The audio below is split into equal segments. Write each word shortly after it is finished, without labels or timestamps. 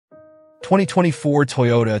2024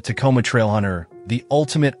 Toyota Tacoma Trailhunter, the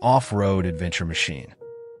ultimate off-road adventure machine.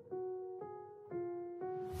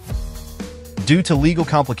 Due to legal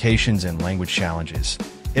complications and language challenges,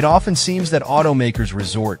 it often seems that automakers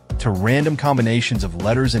resort to random combinations of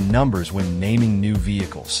letters and numbers when naming new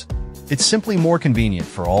vehicles. It's simply more convenient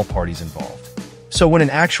for all parties involved. So when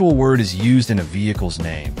an actual word is used in a vehicle's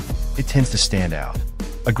name, it tends to stand out.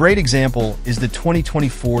 A great example is the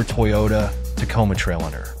 2024 Toyota Tacoma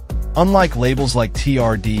Trailhunter. Unlike labels like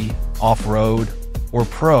TRD, Off-Road, or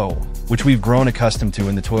Pro, which we've grown accustomed to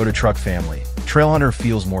in the Toyota truck family, Trailhunter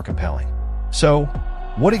feels more compelling. So,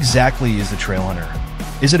 what exactly is the Trailhunter?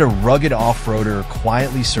 Is it a rugged off-roader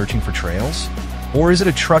quietly searching for trails? Or is it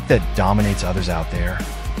a truck that dominates others out there?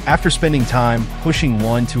 After spending time pushing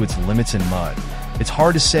one to its limits in mud, it's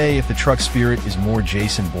hard to say if the truck spirit is more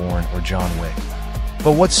Jason Bourne or John Wick.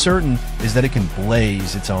 But what's certain is that it can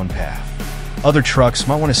blaze its own path. Other trucks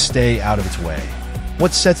might want to stay out of its way.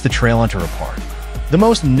 What sets the Trailhunter apart? The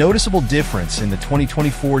most noticeable difference in the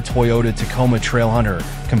 2024 Toyota Tacoma Trailhunter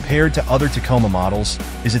compared to other Tacoma models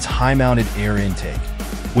is its high-mounted air intake,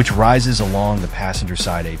 which rises along the passenger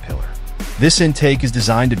side A-pillar. This intake is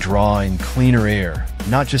designed to draw in cleaner air,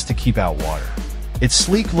 not just to keep out water. Its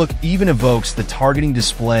sleek look even evokes the targeting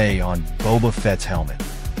display on Boba Fett's helmet,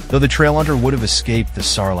 though the Trailhunter would have escaped the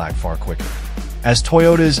Sarlacc far quicker. As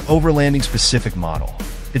Toyota's overlanding-specific model,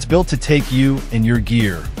 it's built to take you and your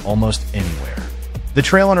gear almost anywhere. The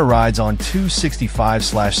Trailhunter rides on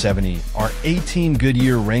 265/70 R18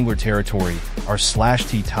 Goodyear Wrangler Territory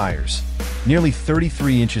R/T tires, nearly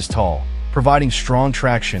 33 inches tall, providing strong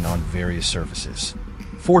traction on various surfaces.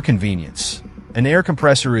 For convenience, an air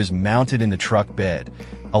compressor is mounted in the truck bed,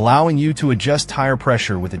 allowing you to adjust tire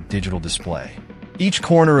pressure with a digital display. Each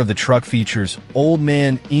corner of the truck features Old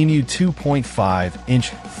Man Emu 2.5-inch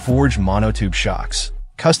forged monotube shocks,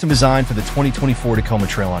 custom designed for the 2024 Tacoma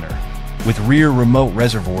Trailhunter, with rear remote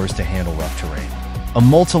reservoirs to handle rough terrain. A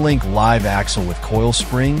multi-link live axle with coil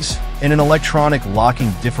springs and an electronic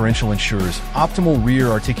locking differential ensures optimal rear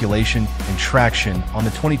articulation and traction on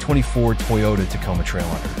the 2024 Toyota Tacoma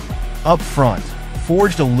Trailhunter. Up front,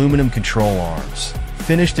 forged aluminum control arms,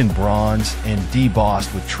 finished in bronze and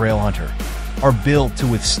debossed with Trailhunter, are built to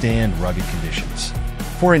withstand rugged conditions.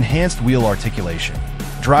 For enhanced wheel articulation,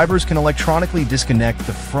 drivers can electronically disconnect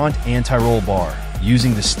the front anti-roll bar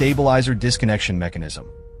using the stabilizer disconnection mechanism,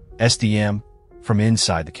 SDM, from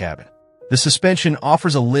inside the cabin. The suspension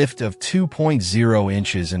offers a lift of 2.0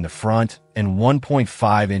 inches in the front and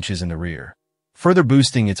 1.5 inches in the rear, further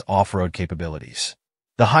boosting its off-road capabilities.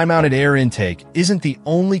 The high-mounted air intake isn't the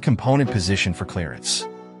only component positioned for clearance.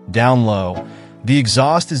 Down low, the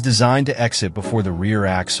exhaust is designed to exit before the rear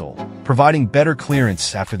axle, providing better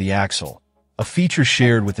clearance after the axle, a feature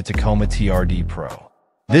shared with the Tacoma TRD Pro.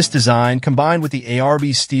 This design, combined with the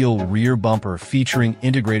ARB steel rear bumper featuring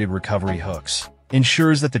integrated recovery hooks,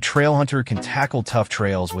 ensures that the Trailhunter can tackle tough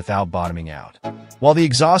trails without bottoming out. While the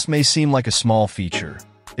exhaust may seem like a small feature,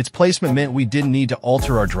 its placement meant we didn't need to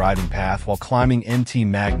alter our driving path while climbing MT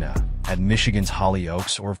Magna at Michigan's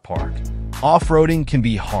Hollyoaks or Park. Off-roading can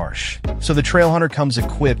be harsh, so the Trailhunter comes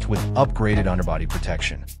equipped with upgraded underbody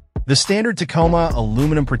protection. The standard Tacoma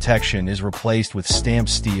aluminum protection is replaced with stamped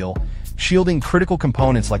steel, shielding critical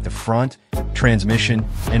components like the front, transmission,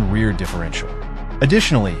 and rear differential.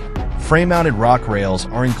 Additionally, frame-mounted rock rails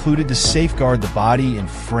are included to safeguard the body and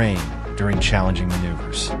frame during challenging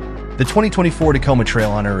maneuvers. The 2024 Tacoma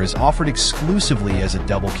Trailhunter is offered exclusively as a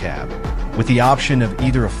double cab, with the option of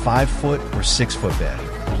either a 5-foot or 6-foot bed.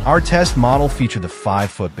 Our test model featured the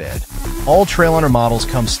 5-foot bed. All Trailhunter models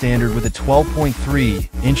come standard with a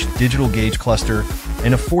 12.3-inch digital gauge cluster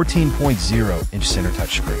and a 14.0-inch center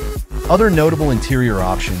touchscreen. Other notable interior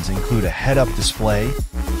options include a head-up display,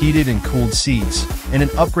 heated and cooled seats, and an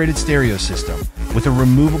upgraded stereo system with a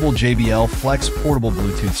removable JBL Flex portable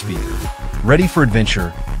Bluetooth speaker. Ready for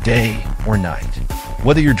adventure, day or night.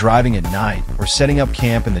 Whether you're driving at night or setting up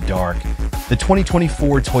camp in the dark, the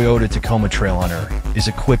 2024 Toyota Tacoma Trailhunter is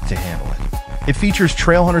equipped to handle it. It features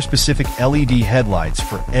Trailhunter-specific LED headlights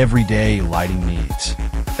for everyday lighting needs.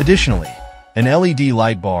 Additionally, an LED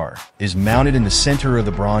light bar is mounted in the center of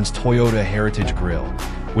the bronze Toyota Heritage Grille,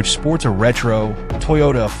 which sports a retro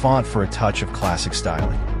Toyota font for a touch of classic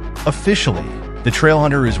styling. Officially, the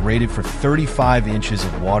Trailhunter is rated for 35 inches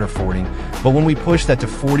of water fording, but when we pushed that to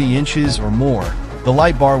 40 inches or more, the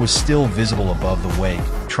light bar was still visible above the wake,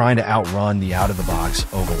 trying to outrun the out-of-the-box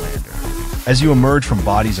Overlander. As you emerge from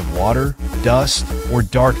bodies of water, dust, or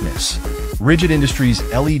darkness, Rigid Industries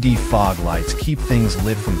LED fog lights keep things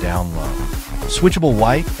lit from down low. Switchable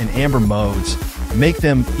white and amber modes make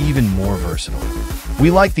them even more versatile. We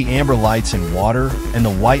like the amber lights in water and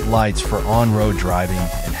the white lights for on-road driving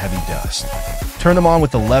and heavy dust. Turn them on with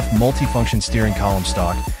the left multifunction steering column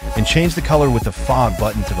stalk and change the color with the fog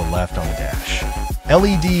button to the left on the dash.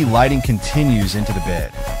 LED lighting continues into the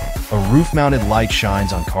bed. A roof-mounted light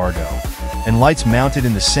shines on cargo, and lights mounted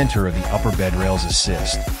in the center of the upper bed rails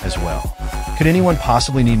assist as well. Could anyone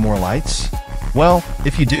possibly need more lights? Well,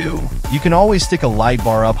 if you do, you can always stick a light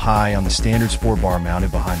bar up high on the standard sport bar mounted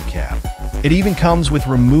behind the cab. It even comes with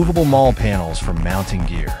removable mall panels for mounting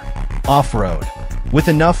gear. Off-road. With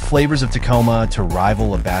enough flavors of Tacoma to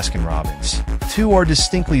rival a Baskin-Robbins, two are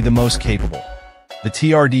distinctly the most capable. The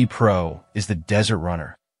TRD Pro is the desert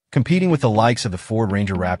runner, competing with the likes of the Ford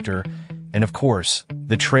Ranger Raptor, and of course,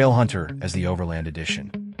 the Trailhunter as the Overland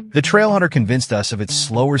Edition. The Trailhunter convinced us of its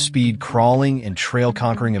slower speed crawling and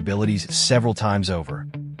trail-conquering abilities several times over,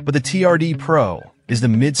 but the TRD Pro is the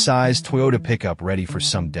mid-sized Toyota pickup ready for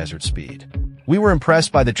some desert speed. We were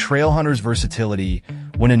impressed by the Trailhunter's versatility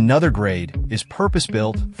when another grade is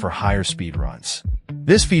purpose-built for higher speed runs.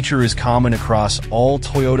 This feature is common across all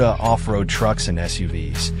Toyota off-road trucks and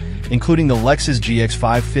SUVs, including the Lexus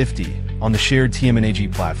GX550 on the shared TM&AG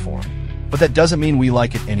platform. But that doesn't mean we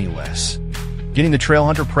like it any less. Getting the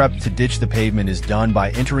Trailhunter prepped to ditch the pavement is done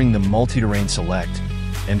by entering the Multi-Terrain Select,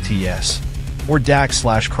 MTS, or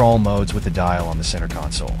DAC/crawl modes with the dial on the center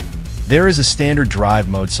console. There is a standard drive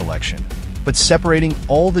mode selection, but separating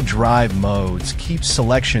all the drive modes keeps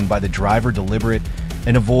selection by the driver deliberate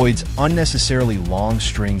and avoids unnecessarily long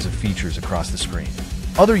strings of features across the screen.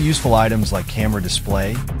 Other useful items like camera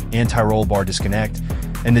display, anti-roll bar disconnect,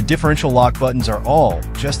 and the differential lock buttons are all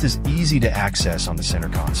just as easy to access on the center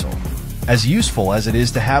console. As useful as it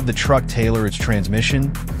is to have the truck tailor its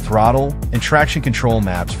transmission, throttle, and traction control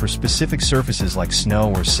maps for specific surfaces like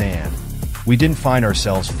snow or sand, we didn't find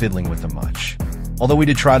ourselves fiddling with them much. Although we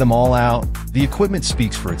did try them all out, the equipment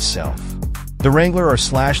speaks for itself. The Wrangler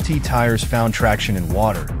R/T tires found traction in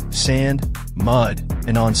water, sand, mud,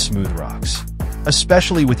 and on smooth rocks.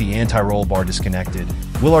 Especially with the anti-roll bar disconnected,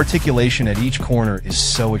 wheel articulation at each corner is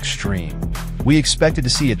so extreme. We expected to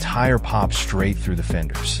see a tire pop straight through the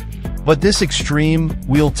fenders. But this extreme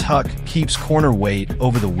wheel tuck keeps corner weight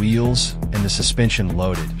over the wheels and the suspension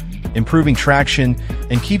loaded, improving traction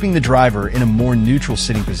and keeping the driver in a more neutral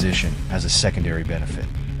sitting position as a secondary benefit.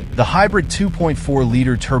 The hybrid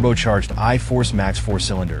 2.4-liter turbocharged iForce Max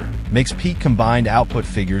 4-cylinder makes peak combined output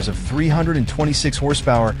figures of 326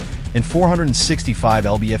 horsepower and 465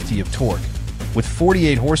 lb-ft of torque, with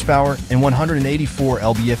 48 horsepower and 184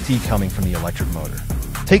 lb-ft coming from the electric motor.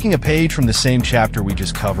 Taking a page from the same chapter we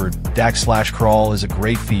just covered, DAC/crawl is a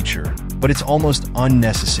great feature, but it's almost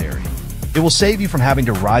unnecessary. It will save you from having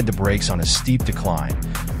to ride the brakes on a steep decline,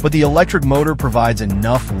 but the electric motor provides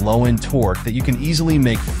enough low-end torque that you can easily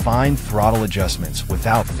make fine throttle adjustments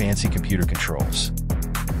without fancy computer controls.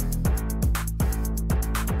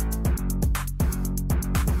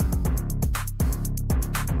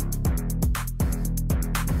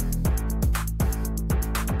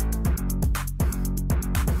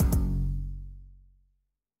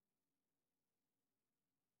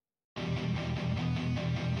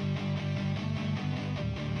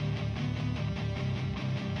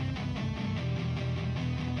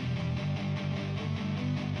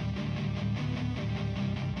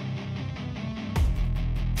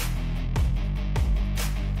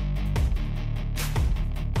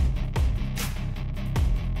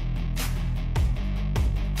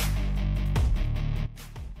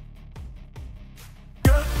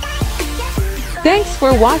 Thanks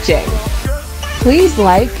for watching. Please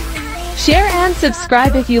like, share and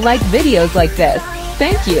subscribe if you like videos like this.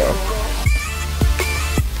 Thank you.